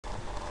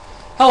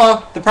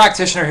Hello, the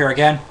practitioner here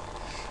again.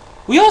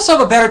 We also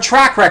have a better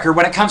track record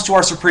when it comes to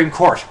our Supreme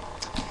Court.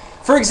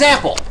 For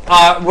example,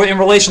 in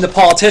relation to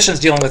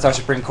politicians dealing with our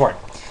Supreme Court,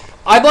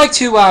 I'd like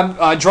to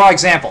draw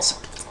examples.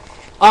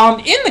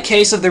 In the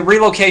case of the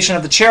relocation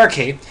of the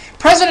Cherokee,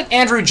 President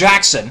Andrew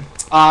Jackson,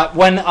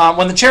 when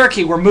the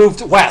Cherokee were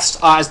moved west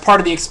as part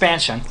of the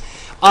expansion,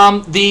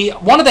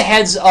 one of the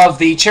heads of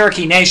the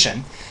Cherokee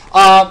Nation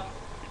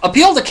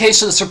appealed the case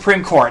to the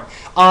Supreme Court,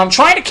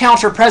 trying to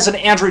counter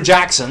President Andrew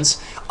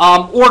Jackson's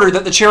order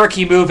that the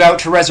Cherokee move out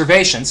to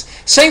reservations,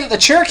 saying that the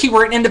Cherokee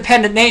were an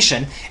independent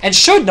nation and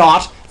should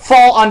not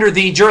fall under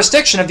the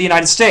jurisdiction of the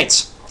United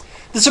States.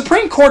 The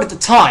Supreme Court at the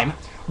time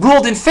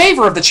ruled in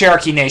favor of the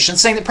Cherokee Nation,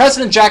 saying that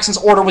President Jackson's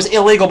order was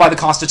illegal by the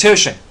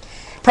Constitution.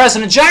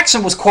 President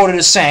Jackson was quoted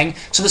as saying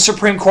to the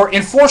Supreme Court,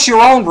 "Enforce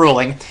your own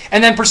ruling,"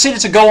 and then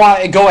proceeded to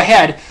go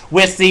ahead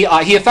with the,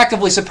 he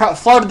effectively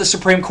flooded the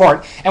Supreme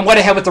Court and went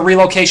ahead with the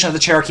relocation of the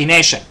Cherokee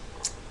Nation.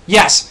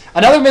 Yes,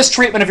 another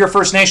mistreatment of your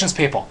First Nations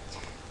people.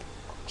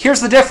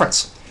 Here's the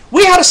difference.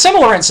 We had a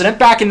similar incident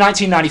back in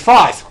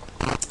 1995.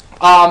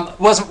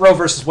 Wasn't Roe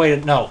versus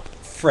Wade? No,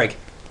 frig.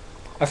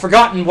 I've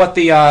forgotten what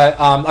the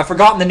I've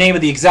forgotten the name of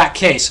the exact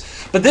case,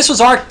 but this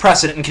was our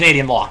precedent in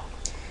Canadian law.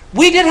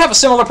 We did have a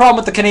similar problem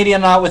with the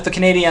Canadian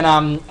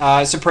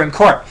Supreme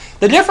Court.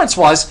 The difference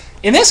was,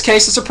 in this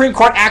case, the Supreme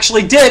Court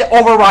actually did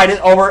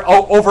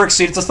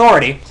overexceed its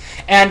authority,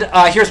 and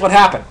here's what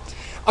happened.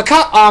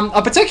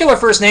 A particular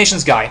First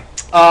Nations guy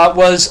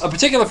was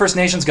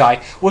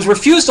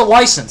refused a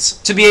license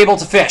to be able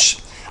to fish.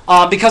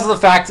 Because of the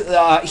fact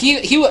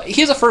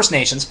he as a First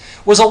Nations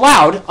was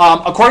allowed,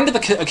 according to the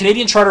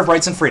Canadian Charter of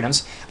Rights and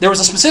Freedoms, there was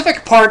a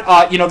specific part,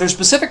 there's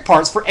specific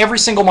parts for every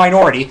single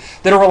minority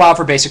that are allowed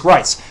for basic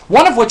rights.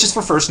 One of which is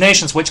for First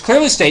Nations, which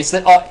clearly states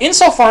that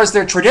insofar as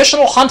their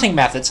traditional hunting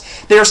methods,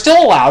 they are still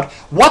allowed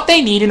what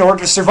they need in order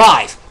to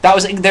survive. That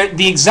was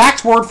the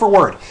exact word for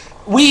word.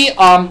 We,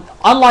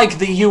 unlike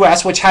the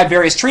U.S., which had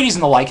various treaties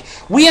and the like,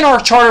 we in our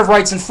Charter of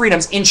Rights and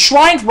Freedoms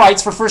enshrined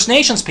rights for First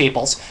Nations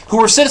peoples, who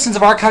were citizens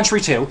of our country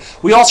too.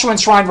 We also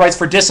enshrined rights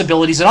for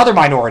disabilities and other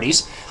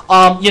minorities,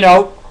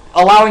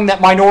 allowing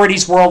that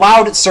minorities were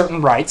allowed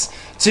certain rights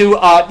to,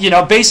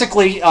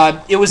 basically,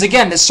 it was,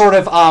 again, this sort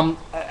of,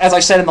 as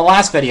I said in the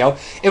last video,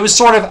 it was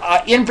sort of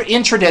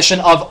in tradition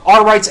of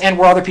our rights end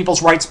where other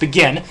people's rights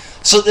begin.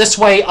 So this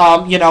way,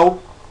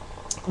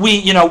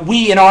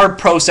 we in our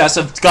process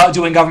of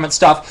doing government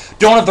stuff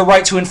don't have the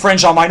right to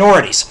infringe on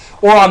minorities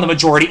or on the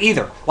majority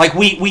either. Like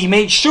we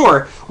made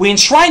sure we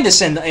enshrined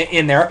this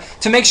in there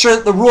to make sure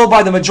that the rule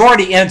by the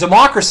majority in a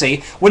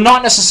democracy would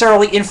not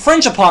necessarily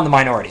infringe upon the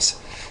minorities.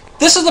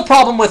 This is the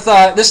problem with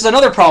this is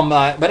another problem.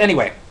 But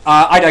anyway,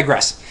 I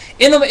digress.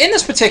 In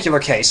this particular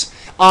case,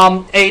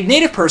 a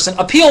Native person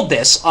appealed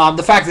this,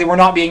 the fact that they were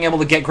not being able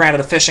to get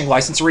granted a fishing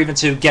license or even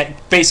to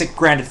get basic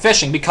granted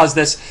fishing because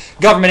this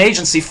government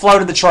agency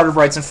flouted the Charter of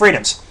Rights and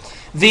Freedoms.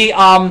 The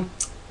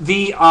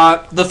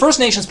First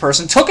Nations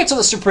person took it to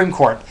the Supreme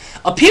Court,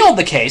 appealed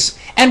the case,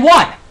 and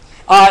won,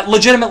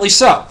 legitimately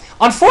so.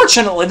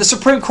 Unfortunately, the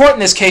Supreme Court in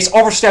this case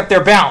overstepped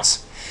their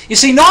bounds. You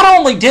see, not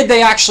only did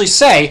they actually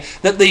say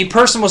that the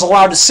person was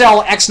allowed to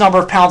sell X number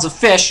of pounds of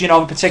fish,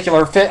 a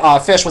particular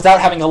fish, without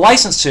having a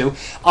license to,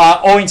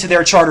 owing to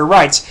their charter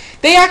rights,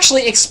 they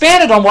actually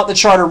expanded on what the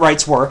charter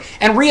rights were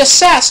and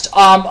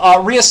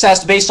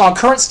reassessed based on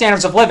current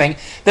standards of living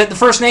that the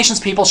First Nations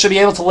people should be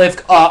able to live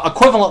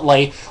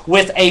equivalently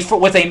with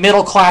a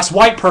middle-class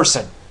white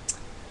person.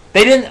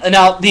 They didn't.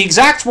 Now, the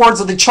exact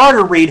words of the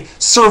charter read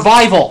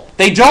survival.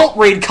 They don't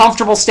read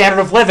comfortable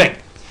standard of living.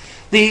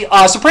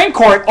 The Supreme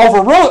Court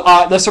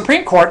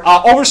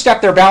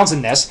overstepped their bounds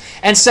in this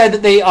and said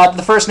that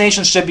the First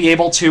Nations should be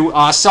able to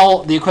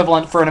sell the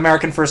equivalent for an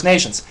American First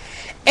Nations.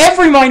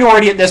 Every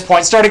minority at this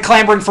point started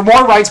clamoring for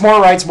more rights,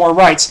 more rights, more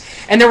rights,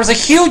 and there was a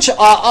huge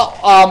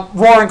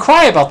roar and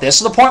cry about this,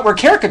 to the point where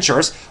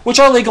caricatures, which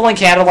are legal in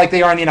Canada like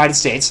they are in the United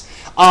States,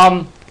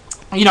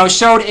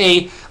 showed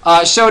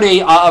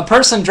a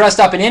person dressed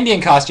up in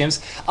Indian costumes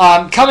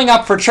coming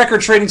up for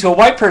trick-or-treating to a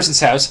white person's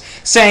house,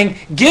 saying,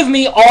 "Give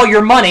me all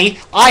your money.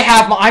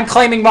 I'm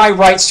claiming my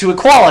rights to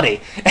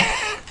equality."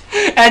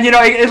 And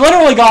it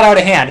literally got out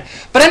of hand.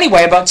 But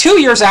anyway, about 2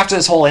 years after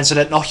this whole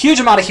incident, and a huge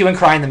amount of hue and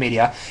cry in the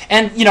media,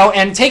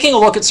 and taking a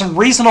look at some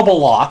reasonable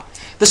law,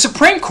 the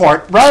Supreme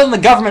Court, rather than the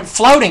government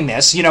flouting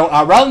this,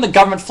 rather than the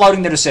government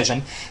flouting their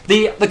decision,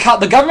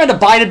 the government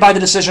abided by the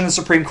decision of the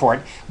Supreme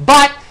Court,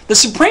 but the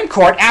Supreme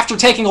Court, after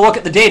taking a look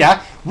at the data,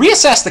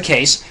 reassessed the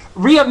case,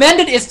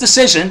 re-amended its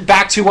decision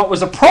back to what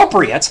was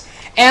appropriate,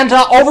 and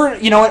it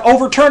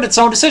overturned its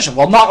own decision.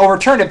 Well, not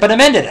overturned it, but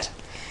amended it.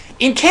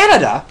 In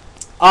Canada,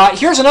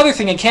 here's another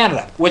thing in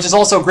Canada, which is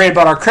also great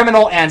about our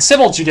criminal and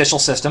civil judicial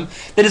system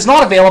that is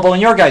not available in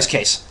your guys'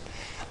 case.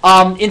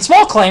 In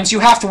small claims, you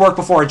have to work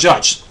before a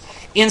judge.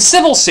 In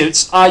civil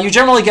suits, you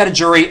generally get a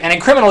jury, and in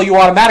criminal, you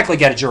automatically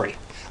get a jury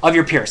of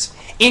your peers.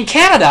 In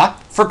Canada,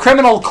 for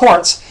criminal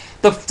courts,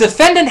 the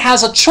defendant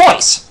has a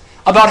choice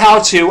about how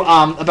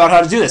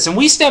to do this, and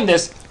we stem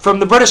this from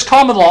the British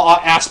common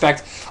law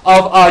aspect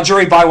of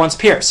jury by one's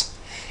peers.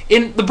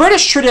 In the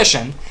British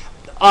tradition,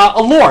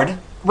 a lord,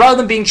 rather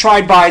than being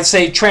tried by,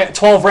 say,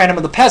 12 random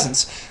of the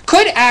peasants,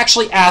 could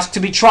actually ask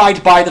to be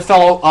tried by the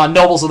fellow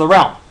nobles of the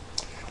realm.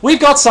 We've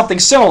got something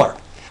similar,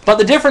 but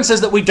the difference is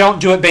that we don't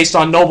do it based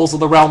on nobles of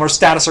the realm or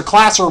status or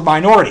class or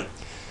minority.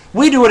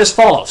 We do it as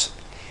follows.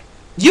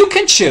 You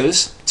can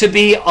choose to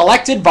be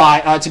elected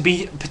by, to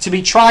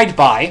be tried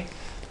by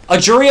a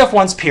jury of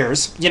one's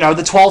peers, you know,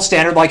 the 12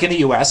 standard like in the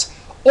US,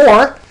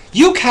 or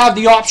you have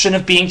the option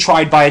of being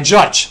tried by a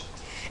judge.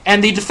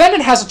 And the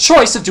defendant has a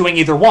choice of doing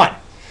either one.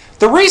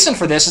 The reason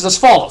for this is as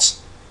follows.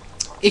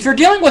 If you're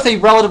dealing with a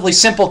relatively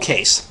simple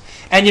case,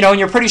 and you know, and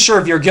you're pretty sure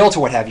of your guilt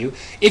or what have you,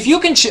 if you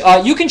can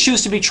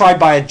choose to be tried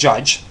by a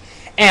judge,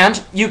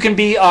 and you can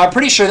be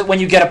pretty sure that when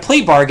you get a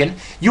plea bargain,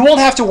 you won't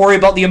have to worry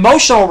about the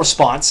emotional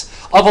response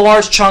of a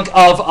large chunk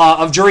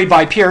of jury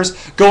by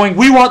peers going,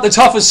 we want the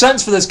toughest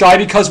sentence for this guy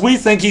because we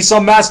think he's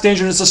some mass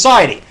danger to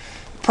society.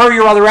 Per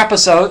your other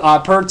episode,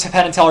 per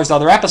Penn and Teller's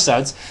other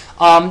episodes,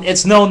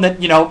 it's known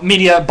that, you know,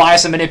 media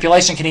bias and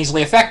manipulation can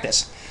easily affect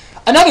this.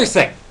 Another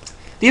thing,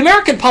 the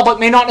American public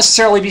may not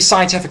necessarily be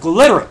scientifically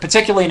literate,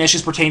 particularly in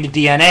issues pertaining to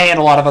DNA and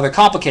a lot of other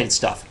complicated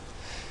stuff.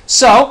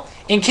 So,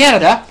 in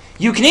Canada,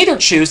 you can either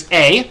choose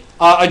A,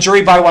 a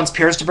jury by one's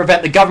peers to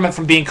prevent the government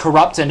from being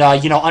corrupt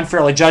and, you know,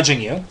 unfairly judging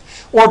you,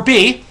 or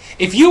B,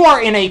 if you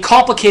are in a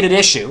complicated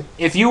issue,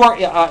 if you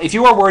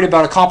are worried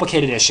about a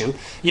complicated issue,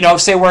 you know,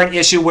 say we're an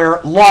issue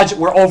where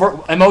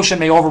emotion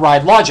may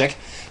override logic,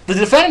 the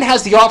defendant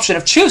has the option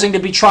of choosing to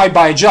be tried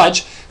by a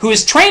judge who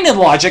is trained in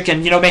logic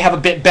and, you know, may have a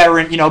bit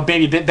better, you know,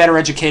 maybe a bit better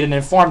educated and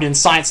informed in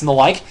science and the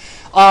like.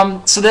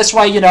 So this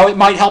way, you know, it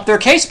might help their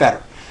case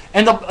better.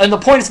 And the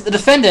point is that the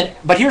defendant,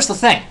 but here's the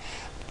thing.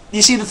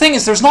 You see, the thing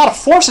is, there's not a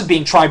force of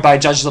being tried by a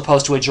judge as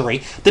opposed to a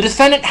jury. The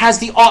defendant has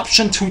the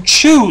option to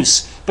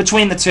choose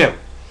between the two.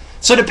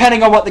 So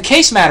depending on what the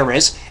case matter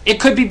is, it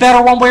could be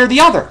better one way or the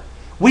other.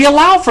 We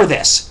allow for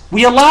this.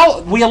 We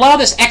allow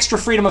this extra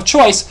freedom of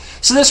choice.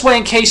 So this way,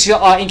 in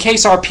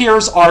case our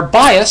peers are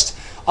biased,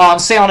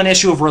 say on an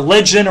issue of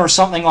religion or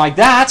something like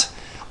that,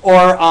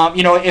 or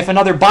you know, if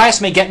another bias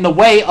may get in the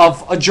way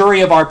of a jury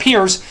of our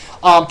peers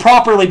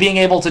properly being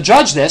able to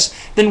judge this,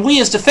 then we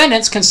as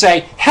defendants can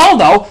say, hell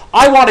no,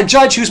 I want a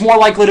judge who's more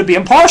likely to be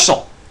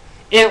impartial.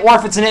 Or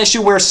if it's an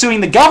issue where suing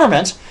the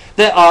government,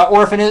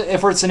 or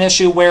if it's an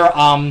issue where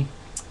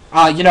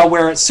you know,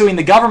 where it's suing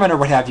the government or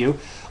what have you,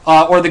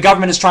 or the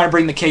government is trying to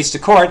bring the case to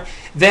court,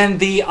 then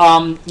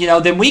you know,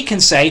 then we can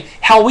say,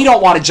 hell, we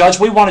don't want a judge,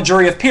 we want a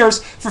jury of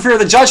peers, for fear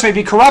the judge may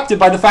be corrupted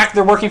by the fact that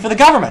they're working for the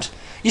government.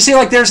 You see,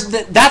 like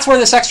that's where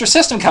this extra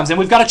system comes in.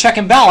 We've got a check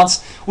and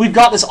balance. We've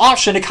got this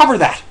option to cover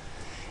that.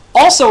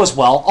 Also, as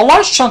well, a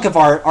large chunk of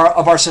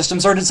our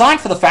systems are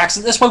designed for the fact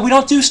that this way we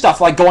don't do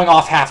stuff like going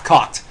off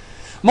half-cocked.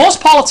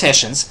 Most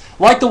politicians,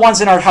 like the ones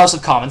in our House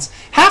of Commons,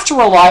 have to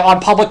rely on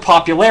public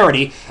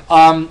popularity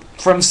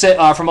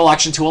from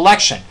election to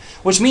election,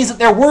 which means that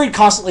they're worried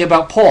constantly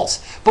about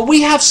polls. But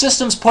we have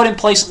systems put in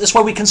place this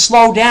way we can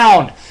slow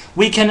down.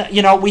 We can,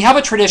 you know, we have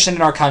a tradition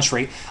in our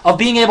country of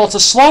being able to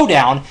slow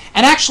down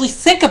and actually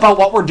think about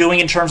what we're doing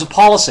in terms of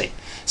policy.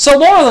 So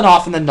more than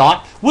often than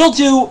not, we'll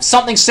do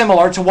something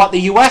similar to what the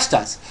US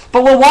does.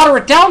 But we'll water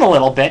it down a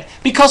little bit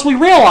because we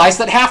realize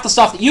that half the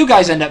stuff that you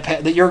guys end up,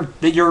 that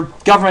your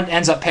government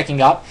ends up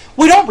picking up,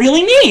 we don't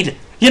really need.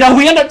 You know,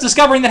 we end up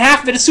discovering that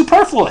half of it is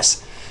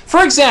superfluous.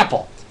 For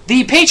example,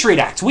 the Patriot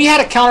Act. We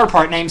had a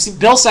counterpart named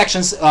Bill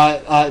Section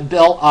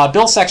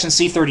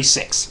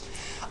C-36.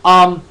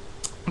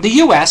 The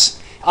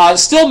U.S.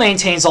 Still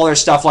maintains all their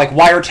stuff like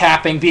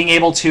wiretapping, being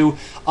able to,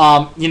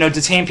 you know,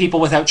 detain people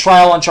without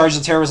trial on charges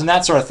of terrorism,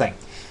 that sort of thing.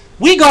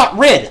 We got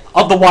rid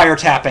of the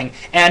wiretapping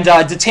and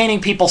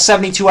detaining people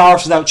 72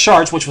 hours without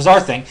charge, which was our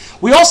thing.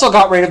 We also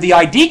got rid of the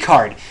ID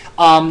card,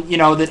 you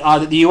know,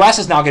 that the U.S.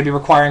 is now going to be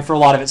requiring for a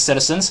lot of its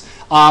citizens,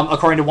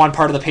 according to one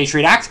part of the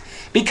Patriot Act,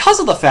 because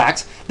of the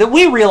fact that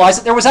we realized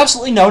that there was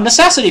absolutely no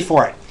necessity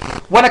for it.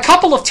 When a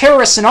couple of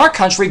terrorists in our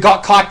country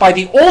got caught by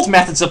the old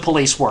methods of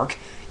police work,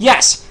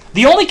 yes,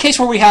 the only case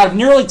where we had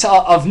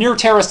near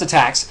terrorist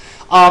attacks,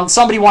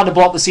 somebody wanted to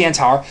blow up the CN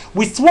Tower,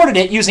 we thwarted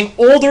it using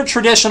older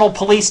traditional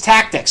police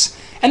tactics.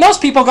 And those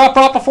people got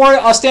brought before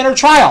a standard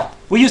trial.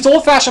 We used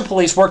old-fashioned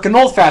police work and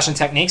old-fashioned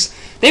techniques.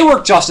 They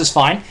worked just as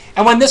fine.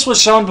 And when this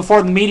was shown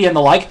before the media and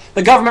the like,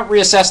 the government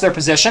reassessed their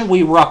position.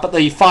 We were up at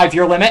the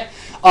 5-year limit.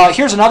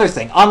 Here's another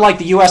thing. Unlike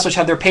the U.S., which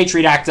had their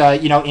Patriot Act,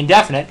 you know,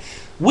 indefinite,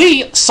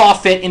 we saw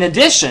fit, in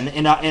addition,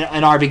 in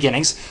our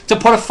beginnings, to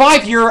put a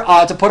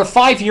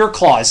 5-year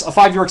clause, a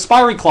 5-year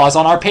expiry clause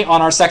on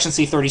our Section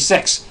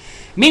C-36,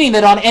 meaning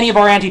that on any of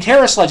our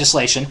anti-terrorist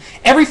legislation,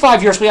 every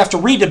 5 years we have to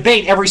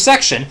redebate every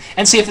section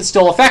and see if it's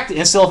still effective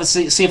and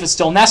see if it's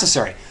still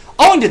necessary.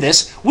 Owing to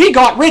this, we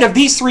got rid of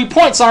these 3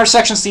 points on our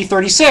Section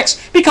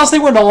C-36 because they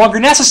were no longer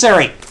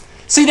necessary.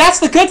 See, that's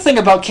the good thing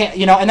about,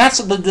 you know, and that's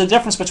the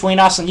difference between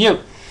us and you.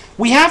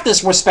 We have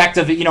this respect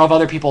of, you know, of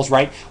other people's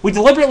right. We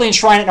deliberately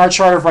enshrine it in our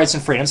Charter of Rights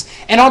and Freedoms.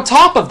 And on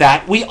top of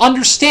that, we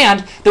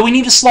understand that we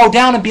need to slow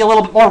down and be a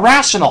little bit more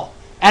rational.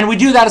 And we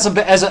do that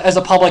as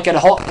a public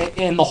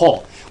in the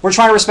whole. We're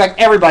trying to respect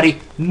everybody,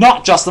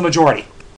 not just the majority.